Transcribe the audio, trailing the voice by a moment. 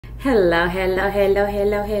Hello, hello, hello,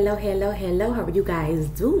 hello, hello, hello, hello. How are you guys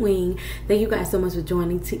doing? Thank you guys so much for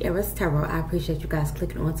joining Tiara's Tarot. I appreciate you guys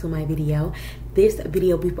clicking onto my video. This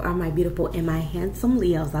video be for all my beautiful and my handsome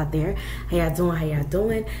Leos out there. How y'all doing? How y'all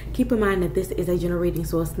doing? Keep in mind that this is a general reading,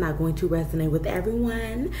 so it's not going to resonate with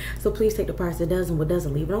everyone. So please take the parts that does and what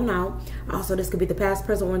doesn't, leave it on out. Also, this could be the past,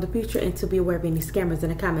 present, or in the future, and to be aware of any scammers in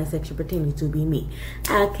the comment section pretending to be me.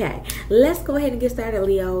 Okay, let's go ahead and get started,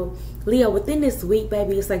 Leo. Leo, within this week,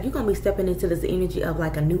 baby, it's like you're going to be stepping into this energy of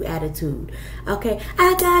like a new attitude. Okay,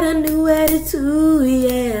 I got a new attitude,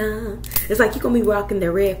 yeah. It's like you're going to be rocking the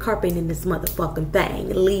red carpet in this motherfucking thing,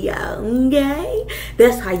 Leo, okay?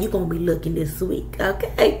 That's how you're going to be looking this week,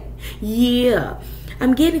 okay? Yeah.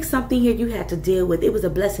 I'm getting something here you had to deal with. It was a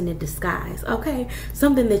blessing in disguise, okay?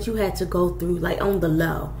 Something that you had to go through, like on the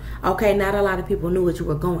low, okay? Not a lot of people knew what you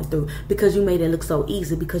were going through because you made it look so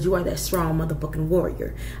easy because you are that strong motherfucking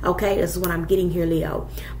warrior, okay? This is what I'm getting here, Leo.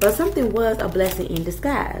 But something was a blessing in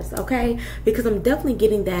disguise, okay? Because I'm definitely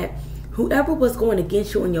getting that whoever was going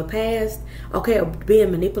against you in your past, okay, or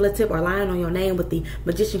being manipulative or lying on your name with the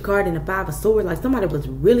Magician card and the Five of Swords, like somebody was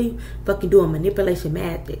really fucking doing manipulation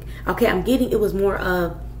magic. Okay, I'm getting it was more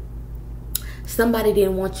of somebody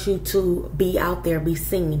didn't want you to be out there, be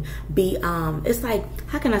seen, be it's like,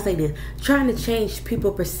 how can I say this, trying to change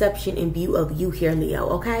people's perception and view of you here, Leo,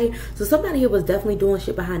 okay? So somebody here was definitely doing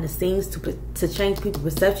shit behind the scenes to change people's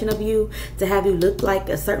perception of you, to have you look like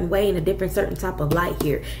a certain way in a different certain type of light.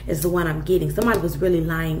 Here is the one I'm getting. Somebody was really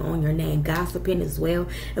lying on your name, gossiping as well.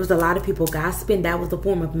 It was a lot of people gossiping. That was a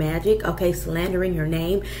form of magic, okay? Slandering your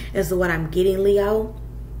name is the what I'm getting, Leo,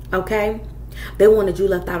 okay? They wanted you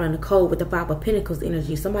left out in the cold with the Five of Pentacles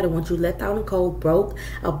energy. Somebody wants you left out in the cold, broke,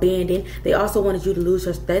 abandoned. They also wanted you to lose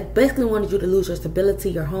your, they basically wanted you to lose your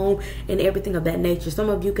stability, your home, and everything of that nature. Some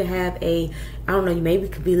of you could have a, I don't know, you maybe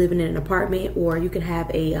could be living in an apartment, or you could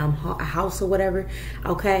have a house or whatever,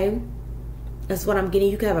 okay? That's what I'm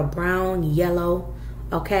getting. You could have a brown, yellow,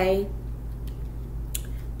 okay?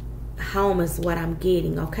 Home is what I'm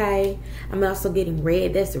getting, okay? I'm also getting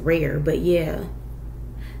red. That's rare, but yeah.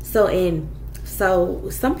 So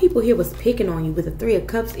some people here was picking on you with the Three of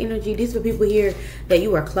Cups energy. These were people here that you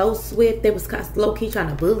were close with. They was kind of low-key trying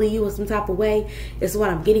to bully you in some type of way. It's what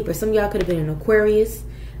I'm getting. For some of y'all could have been an Aquarius,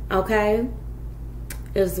 okay?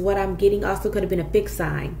 Is what I'm getting. Also could have been a fixed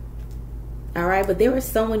sign, all right? But there was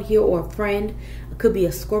someone here or a friend. It could be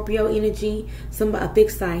a Scorpio energy. A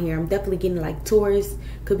fixed sign here. I'm definitely getting like Taurus.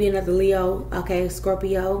 Could be another Leo, okay?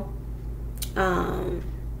 Scorpio.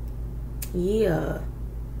 Yeah.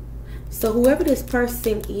 So whoever this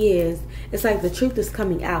person is, it's like the truth is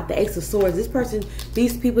coming out. The Ace of Swords. This person,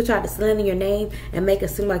 these people tried to slander your name and make it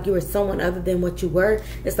seem like you were someone other than what you were.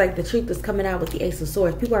 It's like the truth is coming out with the Ace of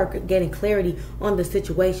Swords. People are getting clarity on the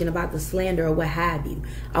situation about the slander or what have you.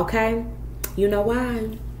 Okay? You know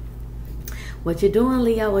why? What you doing,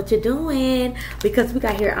 Leo? What you doing? Because we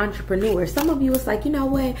got here entrepreneurs. Some of you, it's like, you know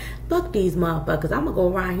what? Fuck these motherfuckers. I'm going to go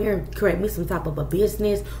around here and create me some type of a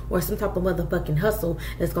business or some type of motherfucking hustle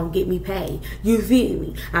that's going to get me paid. You feel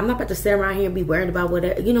me? I'm not about to sit around here and be worried about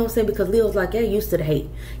whatever. You know what I'm saying? Because Leo's like, yeah, used to the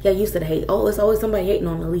hate. Yeah, used to the hate. Oh, it's always somebody hating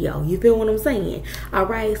on the Leo. You feel what I'm saying? All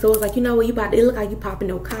right? So it's like, you know what? You about to, it look like you popping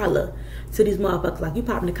no collar to these motherfuckers. Like you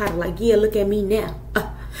popping the collar like, yeah, look at me now.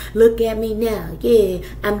 Look at me now, yeah,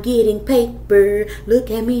 I'm getting paper. Look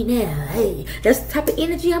at me now, hey. That's the type of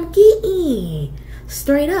energy I'm getting.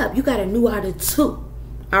 Straight up, you got a new attitude,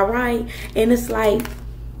 all right? And it's like,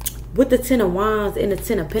 with the Ten of Wands and the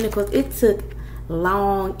Ten of Pentacles, it took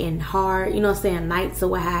long and hard, you know what I'm saying, nights or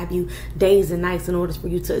what have you, days and nights in order for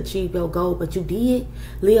you to achieve your goal. But you did,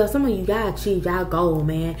 Leo. Some of you gotta achieve your goal,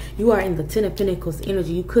 man. You are in the Ten of Pentacles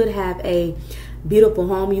energy. You could have a beautiful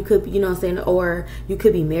home. You could, you know what I'm saying, or you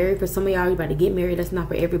could be married. For some of y'all, you're about to get married. That's not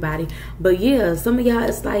for everybody. But yeah, some of y'all,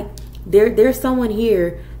 it's like there's someone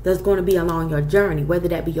here that's going to be along your journey, whether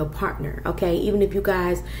that be your partner, okay? Even if you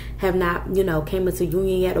guys have not, you know, came into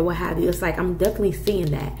union yet or what have you, it's like I'm definitely seeing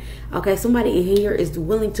that, okay? Somebody here is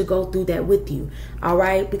willing to go through that with you, all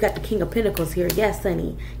right? We got the King of Pentacles here. Yes,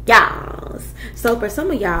 honey. Yes. So for some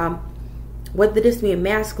of y'all, whether this be a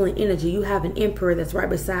masculine energy, you have an emperor that's right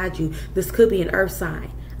beside you. This could be an earth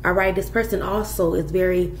sign, all right? This person also is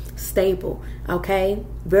very stable, okay?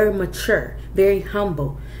 Very mature, very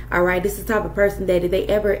humble, all right? This is the type of person that if they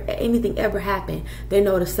ever, anything ever happen, they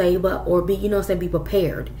know to save up or be, you know what I'm saying, be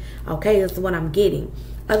prepared, okay? That's what I'm getting.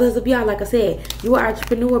 Others of y'all, like I said, you are an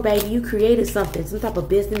entrepreneur, baby. You created something, some type of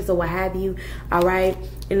business or what have you, all right?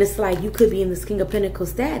 And it's like you could be in this King of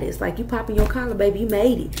Pentacles status. Like you popping your collar, baby. You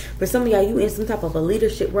made it. For some of y'all, you in some type of a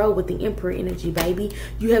leadership role with the Emperor energy, baby.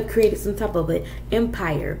 You have created some type of an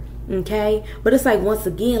empire, Okay? But it's like, once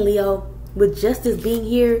again, Leo, with Justice being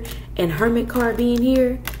here and Hermit card being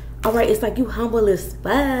here, all right, it's like you humble as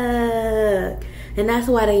fuck. And that's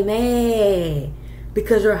why they mad.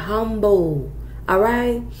 Because you're humble. All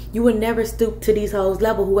right? You would never stoop to these hoes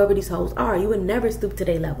level, whoever these hoes are. You would never stoop to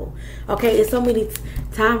their level. Okay? It's so many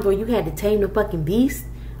times where you had to tame the fucking beast.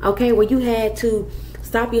 Okay? Where you had to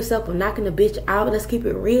stop yourself from knocking the bitch out. Let's keep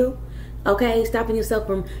it real. Okay? Stopping yourself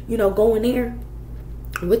from, you know, going there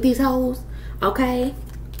with these hoes. Okay?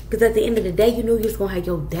 Because at the end of the day, you knew you was going to have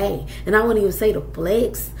your day. And I wouldn't even say the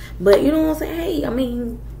flex. But you know what I'm saying? Hey, I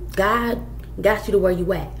mean, God got you to where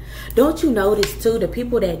you at. Don't you notice too, the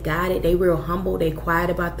people that got it, they real humble, they quiet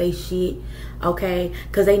about their shit, okay?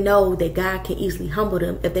 Because they know that God can easily humble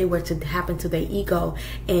them if they were to happen to their ego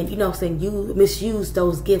and, you know what I'm saying, you misuse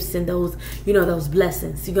those gifts and those, you know, those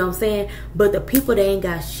blessings, you know what I'm saying? But the people that ain't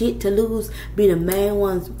got shit to lose be the main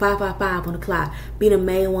ones, 555 on the clock, be the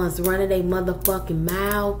main ones running their motherfucking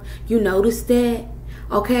mouth. You notice that?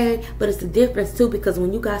 Okay, but it's the difference too, because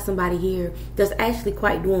when you got somebody here that's actually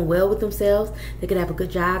quite doing well with themselves, they can have a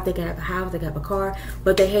good job, they can have a house, they can have a car,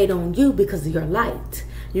 but they hate on you because of your light.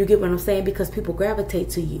 You get what I'm saying? Because people gravitate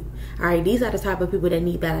to you. All right, these are the type of people that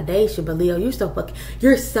need validation. But Leo,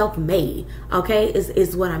 you're self-made. Okay,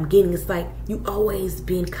 is what I'm getting. It's like you always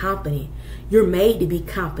been confident. You're made to be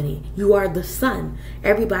confident. You are the sun.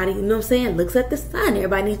 Everybody, you know what I'm saying, looks at the sun.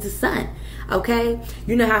 Everybody needs the sun. Okay,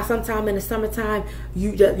 you know how sometime in the summertime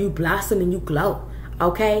you blossom and you glow.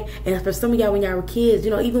 Okay, and for some of y'all when y'all were kids, you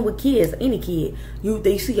know, even with kids, any kid, you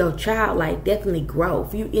see your child like definitely grow a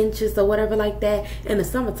few inches or whatever like that in the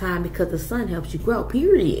summertime because the sun helps you grow,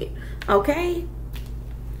 period. Okay,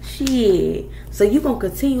 shit. So you're gonna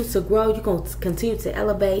continue to grow, you're gonna continue to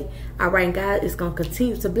elevate. All right, and God is gonna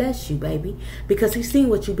continue to bless you, baby, because He's seen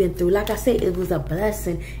what you've been through. Like I said, it was a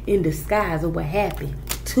blessing in disguise of what happened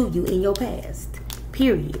to you in your past,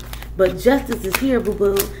 period. But justice is here,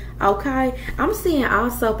 boo-boo. Okay, I'm seeing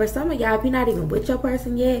also for some of y'all, if you're not even with your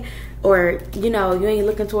person yet, or you know, you ain't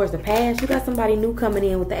looking towards the past, you got somebody new coming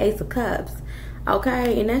in with the Ace of Cups.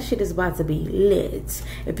 Okay, and that shit is about to be lit.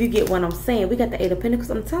 If you get what I'm saying, we got the Eight of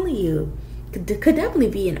Pentacles. I'm telling you, could definitely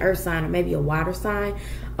be an earth sign or maybe a water sign.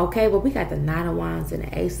 Okay, but we got the Nine of Wands and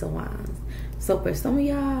the Ace of Wands. So for some of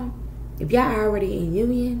y'all, if y'all already in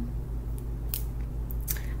union,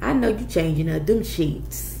 I know you changing up them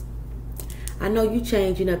sheets. I know you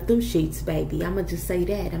changing up them sheets, baby. I'ma just say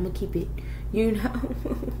that. I'ma keep it, you know.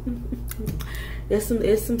 There's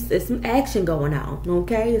some action going on,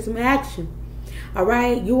 okay? There's some action. All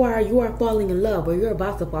right, you are falling in love, or you're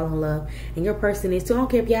about to fall in love, and your person is too. I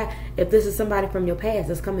don't care if this is somebody from your past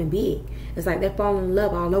that's coming big. It's like they're falling in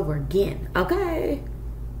love all over again. Okay,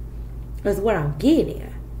 that's what I'm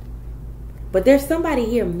getting. But there's somebody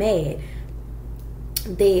here mad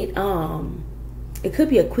that it could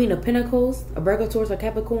be a Queen of Pentacles, a Virgo, Taurus, or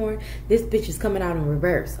Capricorn. This bitch is coming out in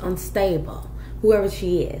reverse, unstable. Whoever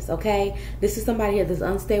she is, okay? This is somebody here that's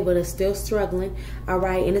unstable, that's still struggling, all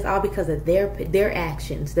right? And it's all because of their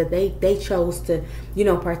actions that they chose to, you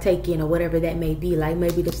know, partake in, or whatever that may be. Like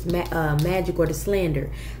maybe this magic or the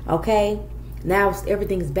slander, okay? Now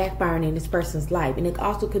everything's backfiring in this person's life. And it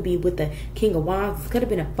also could be with the King of Wands. It could have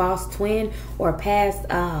been a false twin or a past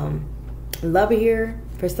lover here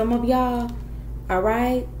for some of y'all. All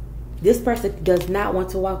right, this person does not want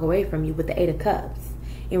to walk away from you with the Eight of Cups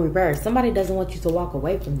in reverse. Somebody doesn't want you to walk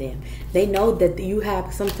away from them. They know that you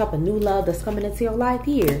have some type of new love that's coming into your life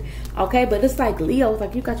here. Okay, but it's like Leo, it's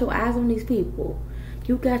like you got your eyes on these people.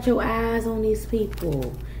 You got your eyes on these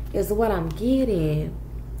people is what I'm getting.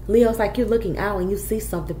 Leo, it's like you're looking out and you see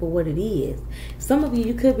something for what it is. Some of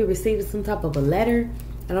you could be receiving some type of a letter.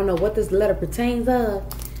 I don't know what this letter pertains of,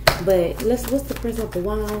 but what's the Prince of the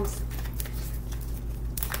Wands?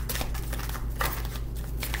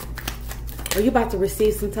 Are you about to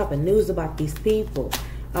receive some type of news about these people?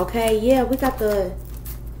 Okay, yeah, we got the...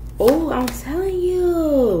 Oh, I'm telling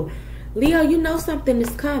you. Leo, you know something is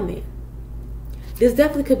coming. This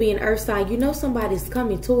definitely could be an earth sign. You know somebody's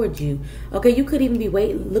coming towards you. Okay, you could even be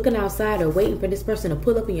looking outside or waiting for this person to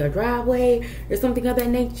pull up in your driveway or something of that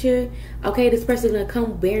nature. Okay, this person's going to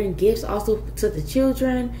come bearing gifts also to the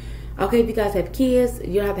children. Okay, if you guys have kids,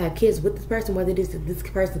 you don't have to have kids with this person, whether it is this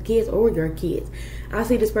person's kids or your kids. I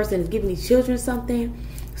see this person is giving these children something.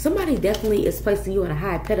 Somebody definitely is placing you on a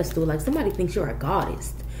high pedestal. Like somebody thinks you're a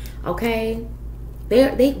goddess. Okay?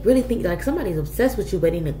 They really think like somebody's obsessed with you,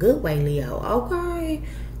 but in a good way, Leo. Okay?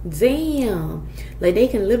 Damn. Like they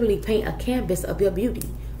can literally paint a canvas of your beauty.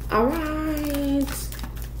 Alright.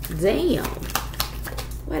 Damn.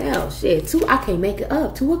 What else? Shit. I can't make it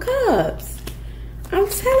up. Two of Cups. I'm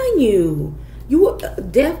telling you, You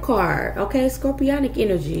death card, okay? Scorpionic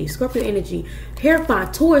energy, Scorpio energy,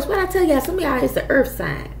 Hierophant, Taurus. What I tell y'all, some of y'all is the earth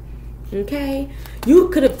sign, okay? You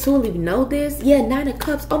could have totally know this. Yeah, Nine of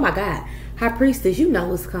Cups. Oh my God. High Priestess, you know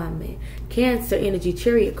what's coming. Cancer energy,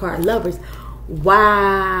 Chariot card, Lovers. Wow.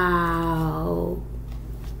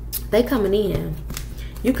 They coming in.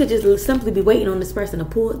 You could just simply be waiting on this person to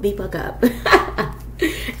pull the fuck up.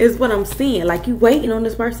 Is what I'm seeing. Like, you waiting on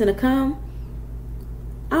this person to come.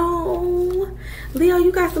 Oh, Leo,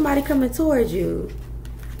 you got somebody coming towards you.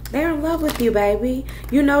 They're in love with you, baby.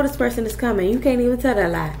 You know this person is coming. You can't even tell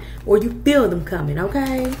that lie. Or you feel them coming,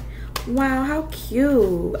 okay? Wow, how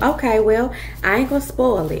cute. Okay, well, I ain't gonna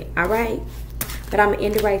spoil it, all right? But I'm gonna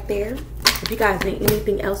end it right there. If you guys need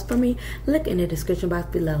anything else from me, look in the description box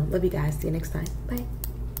below. Love you guys. See you next time. Bye.